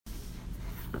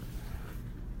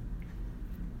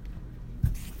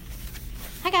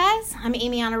Hi guys, I'm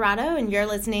Amy Honorato, and you're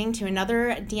listening to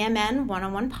another DMN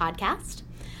One-on-One podcast.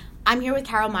 I'm here with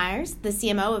Carol Myers, the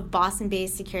CMO of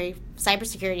Boston-based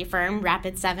cybersecurity firm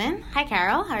Rapid7. Hi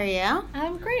Carol, how are you?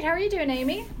 I'm great. How are you doing,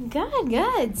 Amy?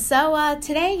 Good. So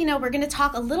today, we're going to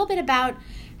talk a little bit about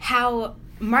how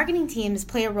marketing teams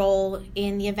play a role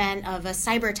in the event of a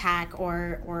cyber attack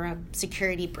or a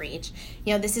security breach.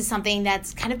 This is something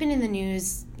that's kind of been in the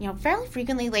news, fairly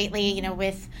frequently lately,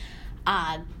 with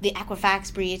the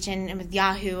Equifax breach and with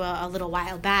Yahoo a little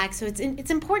while back. So it's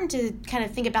important to kind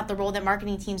of think about the role that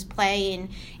marketing teams play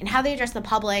and how they address the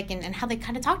public and how they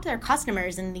kind of talk to their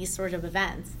customers in these sort of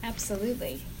events.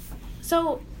 Absolutely.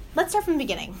 So let's start from the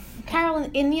beginning. Okay. Carol,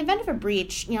 in the event of a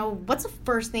breach, what's the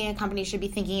first thing a company should be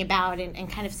thinking about and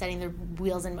kind of setting their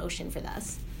wheels in motion for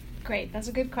this? Great. That's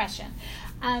a good question.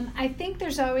 I think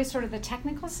there's always sort of the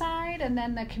technical side and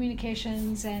then the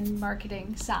communications and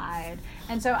marketing side.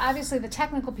 And so obviously the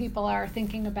technical people are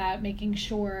thinking about making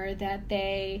sure that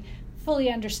they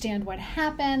fully understand what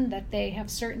happened, that they have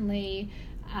certainly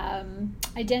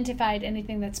identified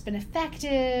anything that's been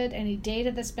affected, any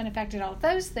data that's been affected, all of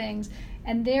those things.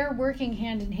 And they're working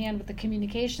hand in hand with the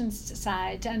communications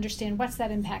side to understand what's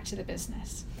that impact to the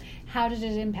business. How did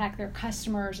it impact their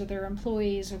customers or their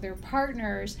employees or their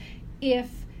partners if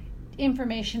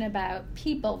information about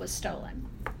people was stolen?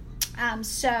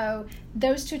 So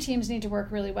those two teams need to work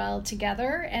really well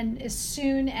together, and as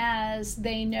soon as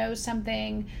they know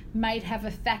something might have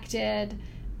affected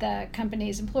the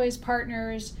company's employees,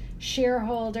 partners,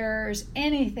 shareholders,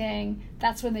 anything,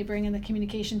 that's when they bring in the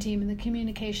communication team, and the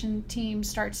communication team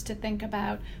starts to think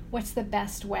about what's the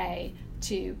best way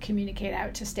to communicate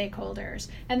out to stakeholders.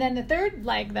 And then the third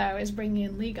leg, though, is bringing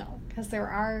in legal, because there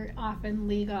are often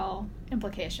legal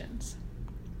implications.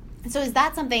 So is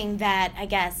that something that, I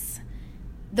guess,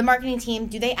 the marketing team,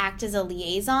 do they act as a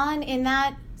liaison in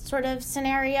that sort of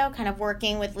scenario, kind of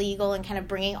working with legal and kind of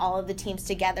bringing all of the teams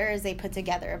together as they put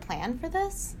together a plan for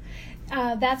this?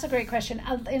 That's a great question.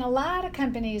 In a lot of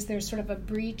companies, there's sort of a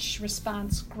breach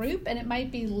response group, and it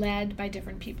might be led by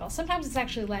different people. Sometimes it's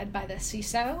actually led by the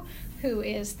CISO, who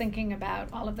is thinking about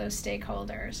all of those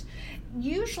stakeholders.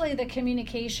 Usually the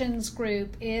communications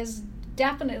group is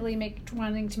definitely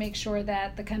wanting to make sure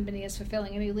that the company is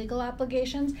fulfilling any legal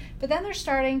obligations, but then they're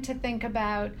starting to think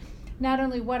about not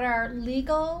only what are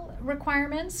legal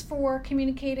requirements for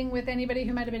communicating with anybody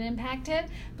who might have been impacted,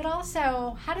 but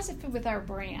also how does it fit with our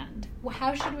brand?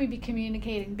 How should we be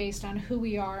communicating based on who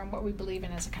we are and what we believe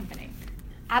in as a company?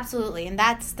 Absolutely, and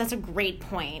that's a great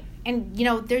point. And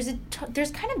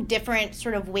there's kind of different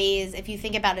sort of ways if you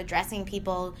think about addressing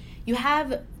people. You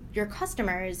have your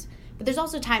customers, but there's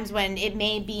also times when it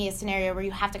may be a scenario where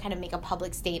you have to kind of make a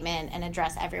public statement and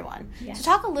address everyone. Yes. So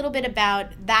talk a little bit about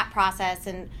that process,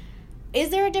 and is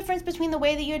there a difference between the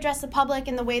way that you address the public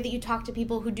and the way that you talk to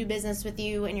people who do business with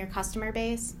you and your customer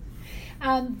base?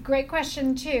 Great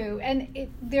question, too. And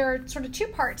there are sort of two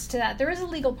parts to that. There is a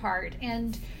legal part,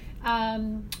 and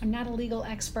I'm not a legal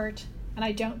expert, and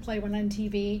I don't play one on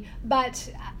TV, but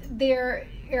there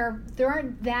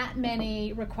aren't that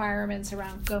many requirements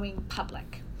around going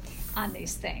public on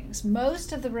these things.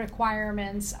 Most of the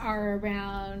requirements are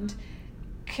around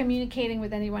communicating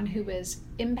with anyone who is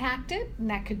impacted, and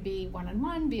that could be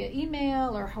one-on-one via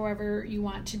email or however you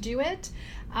want to do it.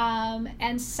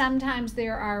 And sometimes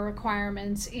there are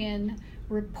requirements in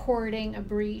reporting a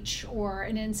breach or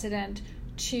an incident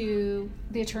to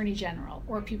the Attorney General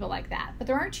or people like that. But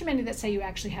there aren't too many that say you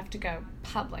actually have to go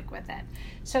public with it.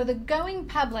 So the going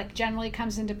public generally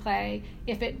comes into play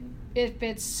if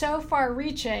it's so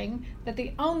far-reaching that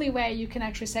the only way you can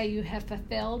actually say you have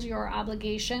fulfilled your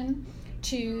obligation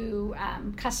to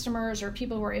customers or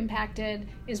people who are impacted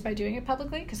is by doing it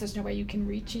publicly, because there's no way you can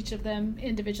reach each of them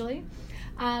individually.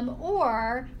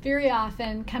 Or very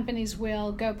often companies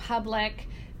will go public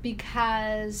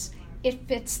because it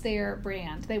fits their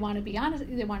brand. They want to be honest,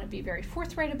 they want to be very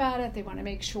forthright about it, they want to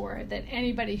make sure that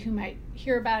anybody who might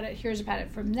hear about it hears about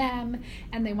it from them,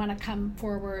 and they want to come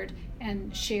forward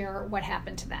and share what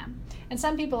happened to them. And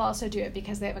some people also do it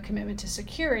because they have a commitment to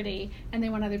security and they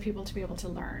want other people to be able to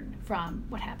learn from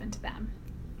what happened to them.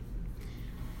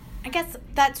 I guess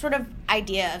that sort of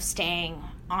idea of staying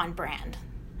on brand,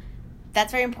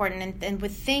 that's very important. And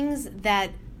with things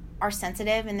that are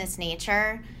sensitive in this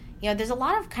nature, there's a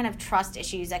lot of kind of trust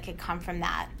issues that could come from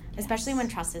that, especially when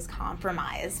trust is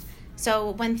compromised.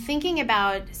 So when thinking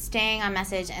about staying on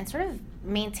message and sort of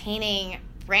maintaining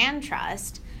brand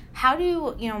trust, how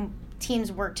do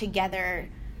teams work together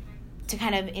to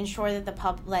kind of ensure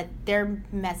that their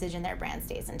message and their brand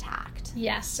stays intact?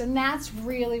 Yes, and that's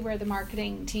really where the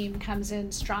marketing team comes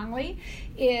in strongly,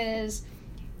 is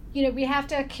we have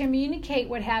to communicate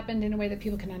what happened in a way that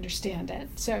people can understand it.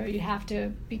 So you have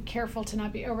to be careful to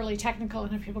not be overly technical,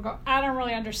 and if people go, I don't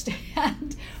really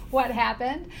understand what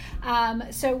happened.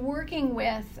 So working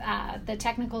with the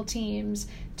technical teams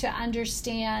to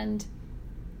understand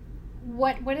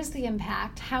what is the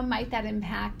impact, how might that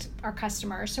impact our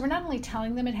customers. So we're not only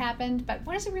telling them it happened, but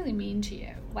what does it really mean to you?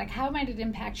 Like, how might it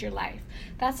impact your life?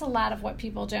 That's a lot of what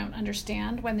people don't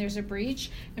understand when there's a breach.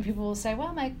 And people will say,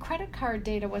 well, my credit card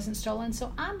data wasn't stolen,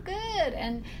 so I'm good.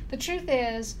 And the truth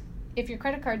is, if your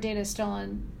credit card data is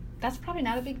stolen, that's probably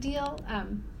not a big deal.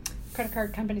 Credit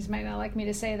card companies might not like me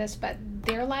to say this, but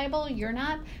they're liable, you're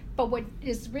not. But what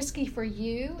is risky for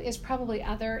you is probably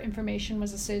other information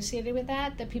was associated with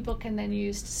that people can then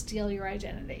use to steal your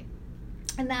identity.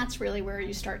 And that's really where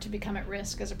you start to become at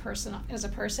risk as a person.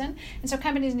 And so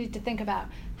companies need to think about,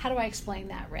 how do I explain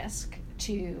that risk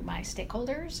to my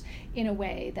stakeholders in a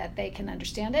way that they can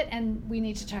understand it? And we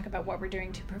need to talk about what we're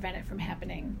doing to prevent it from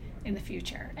happening in the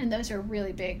future. And those are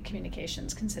really big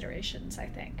communications considerations, I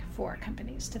think, for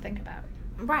companies to think about.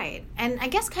 Right. And I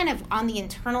guess kind of on the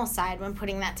internal side, when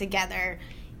putting that together,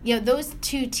 those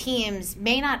two teams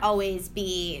may not always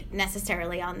be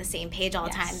necessarily on the same page all the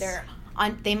time.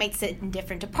 They might sit in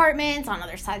different departments on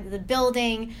other sides of the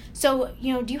building. So,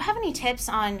 do you have any tips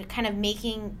on kind of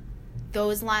making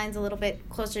those lines a little bit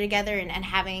closer together and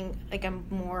having like a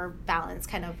more balanced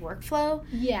kind of workflow?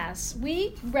 Yes.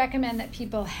 We recommend that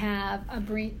people have a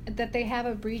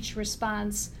breach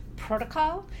response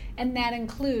protocol, and that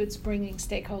includes bringing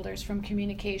stakeholders from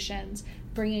communications,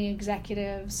 bringing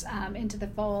executives into the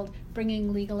fold,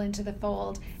 bringing legal into the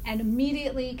fold, and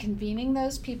immediately convening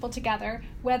those people together,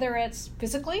 whether it's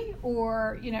physically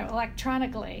or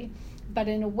electronically, but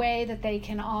in a way that they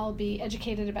can all be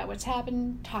educated about what's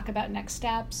happened, talk about next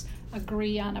steps,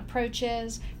 agree on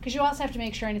approaches, because you also have to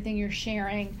make sure anything you're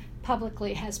sharing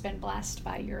publicly has been blessed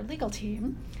by your legal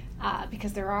team.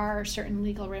 Because there are certain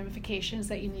legal ramifications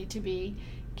that you need to be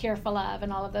careful of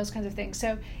and all of those kinds of things.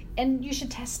 So, and you should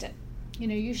test it.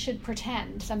 You should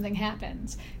pretend something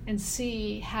happens and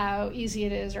see how easy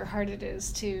it is or hard it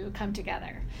is to come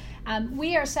together.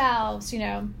 We ourselves,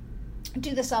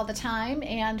 do this all the time,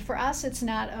 and for us it's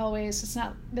not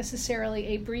necessarily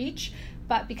a breach,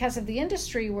 but because of the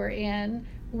industry we're in,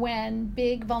 when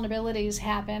big vulnerabilities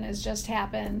happen, as just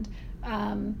happened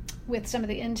with some of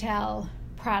the Intel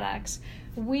products,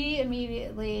 we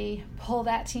immediately pull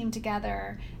that team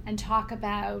together and talk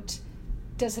about,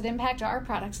 does it impact our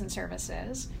products and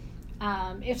services?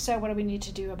 If so, what do we need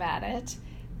to do about it?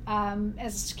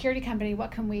 As a security company, what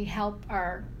can we help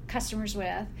our customers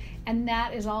with? And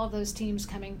that is all of those teams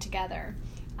coming together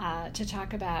to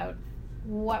talk about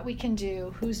what we can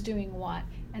do, who's doing what,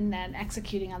 and then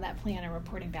executing on that plan and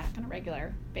reporting back on a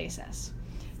regular basis.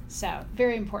 So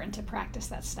very important to practice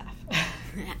that stuff.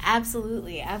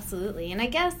 Absolutely. And I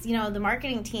guess, the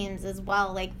marketing teams as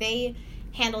well, like they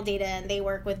handle data and they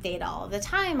work with data all the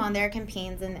time on their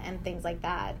campaigns and things like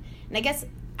that. And I guess,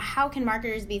 how can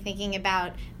marketers be thinking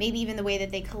about maybe even the way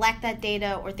that they collect that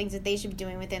data or things that they should be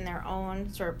doing within their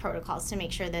own sort of protocols to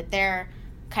make sure that they're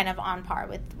kind of on par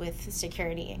with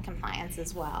security and compliance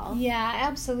as well? Yeah,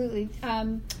 absolutely.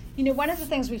 One of the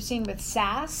things we've seen with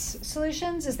SaaS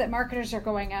solutions is that marketers are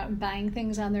going out and buying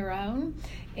things on their own,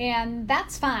 and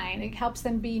that's fine. It helps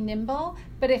them be nimble,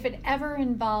 but if it ever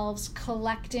involves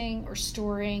collecting or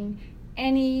storing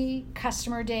any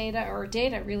customer data or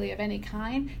data really of any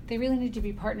kind, they really need to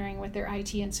be partnering with their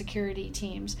IT and security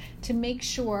teams to make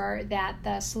sure that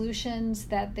the solutions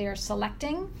that they're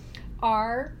selecting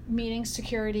are meeting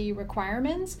security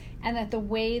requirements, and that the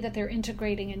way that they're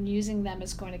integrating and using them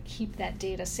is going to keep that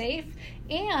data safe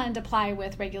and apply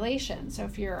with regulation. So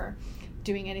if you're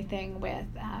doing anything with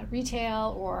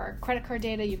retail or credit card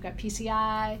data, you've got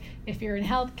PCI. If you're in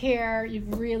healthcare,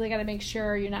 you've really got to make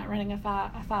sure you're not running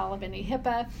afoul of any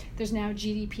HIPAA. There's now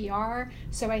GDPR.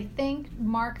 So I think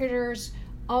marketers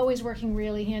always working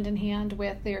really hand in hand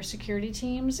with their security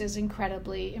teams is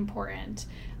incredibly important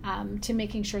to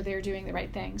making sure they're doing the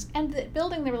right things. And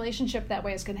building the relationship that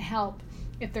way is going to help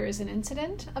if there is an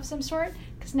incident of some sort,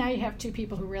 because now you have two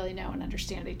people who really know and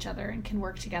understand each other and can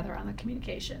work together on the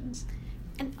communications.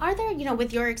 And are there,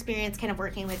 with your experience kind of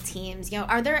working with teams,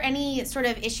 are there any sort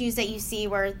of issues that you see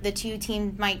where the two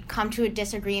teams might come to a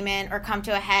disagreement or come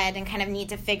to a head and kind of need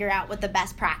to figure out what the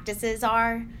best practices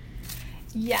are?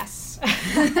 Yes.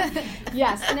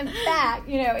 Yes. And in fact,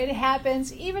 it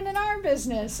happens even in our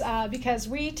business because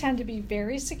we tend to be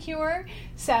very secure.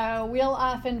 So we'll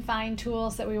often find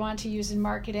tools that we want to use in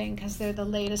marketing because they're the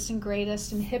latest and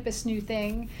greatest and hippest new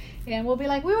thing. And we'll be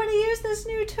like, we want to use this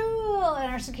new tool. cool.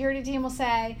 And our security team will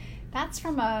say, that's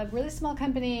from a really small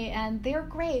company and they're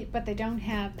great, but they don't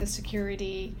have the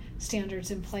security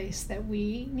standards in place that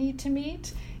we need to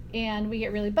meet. And we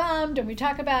get really bummed and we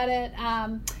talk about it.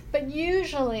 But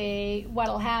usually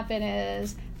what'll happen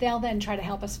is they'll then try to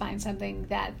help us find something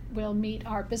that will meet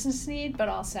our business need, but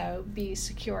also be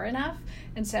secure enough.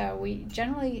 And so we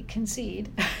generally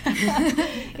concede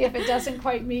if it doesn't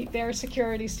quite meet their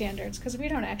security standards, because we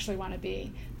don't actually want to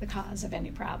be the cause of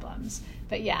any problems.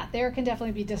 But yeah, there can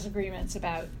definitely be disagreements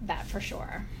about that for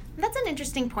sure. That's an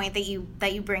interesting point that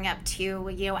you bring up too,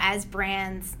 as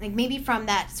brands, like maybe from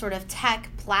that sort of tech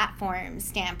platform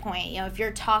standpoint, if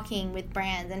you're talking with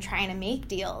brands and trying to make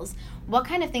deals, what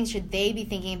kind of things should they be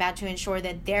thinking about to ensure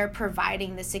that they're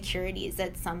providing the securities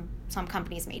that some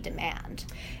companies may demand?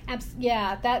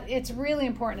 Yeah, that it's really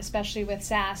important, especially with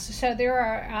SaaS. So there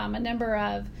are a number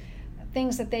of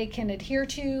things that they can adhere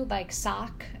to, like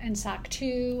SOC and SOC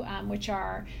 2, which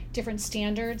are different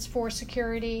standards for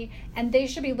security. And they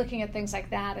should be looking at things like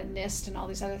that and NIST and all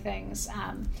these other things,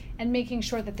 and making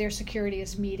sure that their security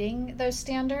is meeting those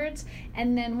standards.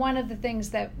 And then one of the things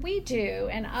that we do,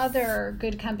 and other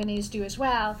good companies do as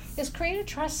well, is create a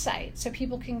trust site so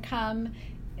people can come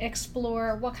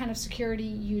explore what kind of security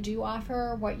you do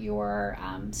offer, what your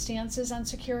stance is on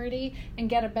security, and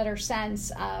get a better sense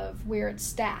of where it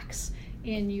stacks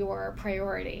in your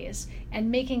priorities. And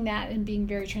making that and being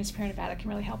very transparent about it can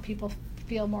really help people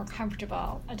feel more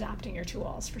comfortable adopting your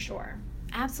tools, for sure.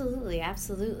 Absolutely.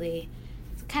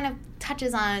 It kind of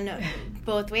touches on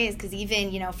both ways, because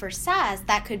even, for SaaS,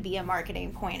 that could be a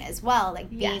marketing point as well, like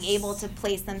being able to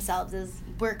place themselves as,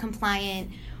 we're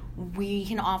compliant, we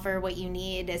can offer what you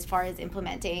need as far as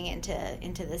implementing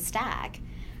into the stack.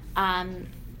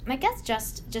 I guess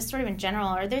just sort of in general,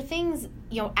 are there things,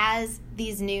 as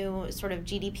these new sort of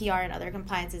GDPR and other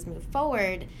compliances move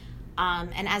forward,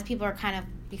 and as people are kind of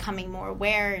becoming more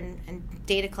aware and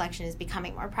data collection is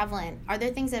becoming more prevalent, are there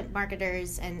things that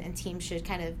marketers and teams should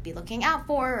kind of be looking out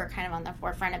for or kind of on the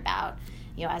forefront about,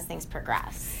 as things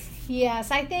progress? Yes,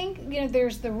 I think,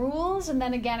 there's the rules, and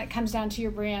then again, it comes down to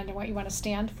your brand and what you want to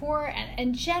stand for.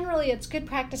 And generally, it's good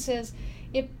practices,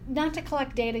 if not to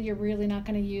collect data you're really not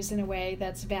going to use in a way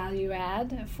that's value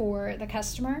add for the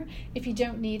customer. If you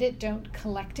don't need it, don't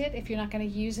collect it. If you're not going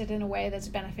to use it in a way that's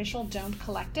beneficial, don't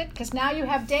collect it, because now you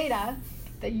have data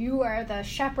that you are the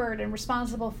shepherd and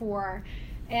responsible for,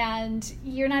 and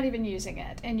you're not even using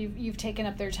it, and you've taken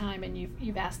up their time and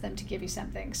you've asked them to give you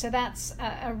something. So that's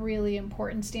a really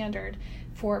important standard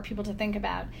for people to think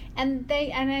about. And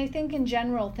I think in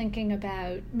general, thinking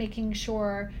about making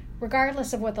sure,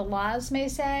 regardless of what the laws may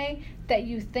say, that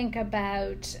you think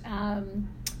about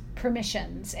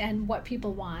permissions and what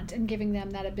people want, and giving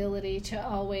them that ability to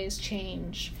always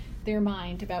change their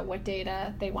mind about what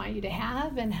data they want you to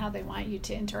have and how they want you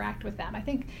to interact with them. I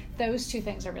think those two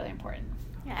things are really important.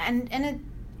 Yeah, and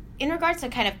in regards to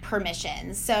kind of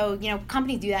permissions, so,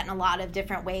 companies do that in a lot of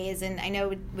different ways, and I know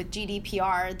with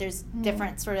GDPR, there's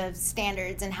different sort of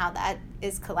standards and how that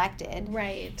is collected.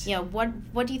 Right.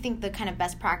 What do you think the kind of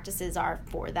best practices are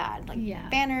for that? Like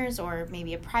banners, or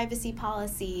maybe a privacy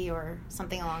policy or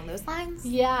something along those lines?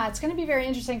 Yeah, it's going to be very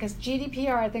interesting, because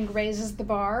GDPR, I think, raises the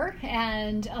bar,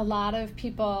 and a lot of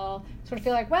people sort of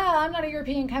feel like, well, I'm not a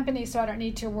European company, so I don't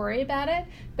need to worry about it.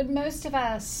 But most of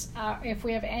us, if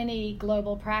we have any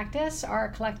global practice, are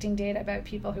collecting data about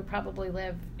people who probably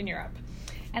live in Europe.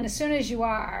 And as soon as you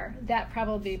are, that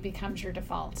probably becomes your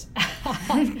default.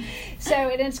 So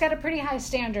it's got a pretty high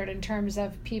standard in terms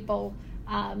of people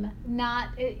not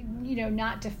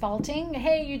defaulting.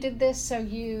 Hey, you did this, so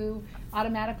you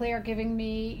automatically are giving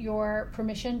me your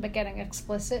permission, but getting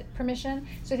explicit permission.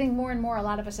 So I think more and more, a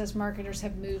lot of us as marketers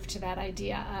have moved to that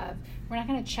idea of, we're not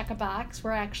going to check a box.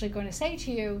 We're actually going to say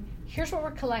to you, here's what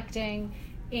we're collecting,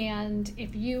 and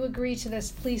if you agree to this,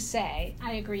 please say,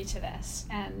 I agree to this.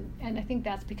 And I think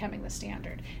that's becoming the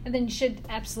standard. And then you should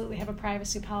absolutely have a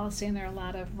privacy policy, and there are a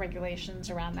lot of regulations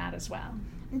around that as well.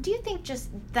 Do you think just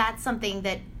that's something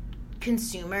that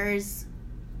consumers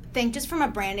think, just from a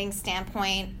branding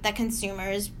standpoint, that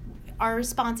consumers are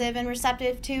responsive and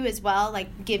receptive to as well,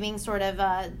 like giving sort of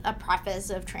a preface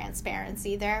of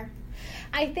transparency there?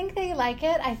 I think they like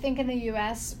it. I think in the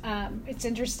U.S., it's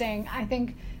interesting. I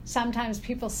think sometimes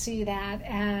people see that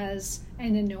as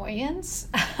an annoyance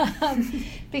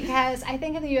because I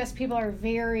think in the U.S. people are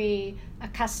very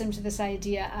accustomed to this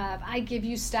idea of, I give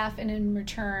you stuff and in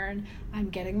return I'm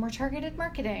getting more targeted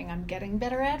marketing, I'm getting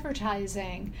better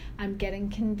advertising, I'm getting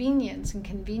convenience, and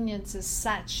convenience is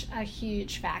such a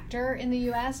huge factor in the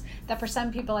U.S. that for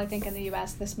some people, I think in the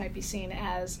U.S. this might be seen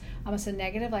as almost a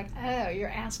negative, like, oh, you're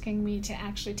asking me to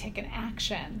actually take an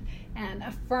action and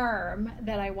affirm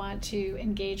that I want to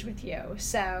engage with you.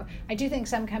 So I do think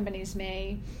some companies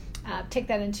may take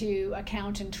that into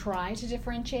account and try to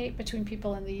differentiate between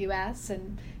people in the U.S.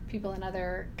 and people in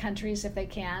other countries if they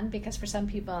can, because for some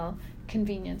people,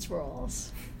 convenience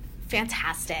rules.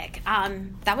 Fantastic.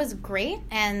 That was great.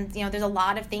 And, there's a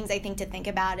lot of things I think to think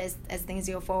about as things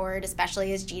go forward,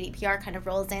 especially as GDPR kind of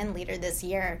rolls in later this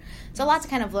year. So a lot to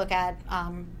kind of look at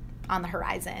on the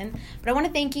horizon. But I want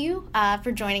to thank you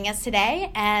for joining us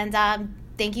today. And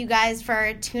thank you guys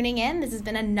for tuning in. This has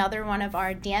been another one of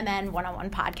our DMN 101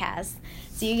 podcasts.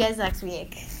 See you guys next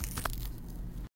week.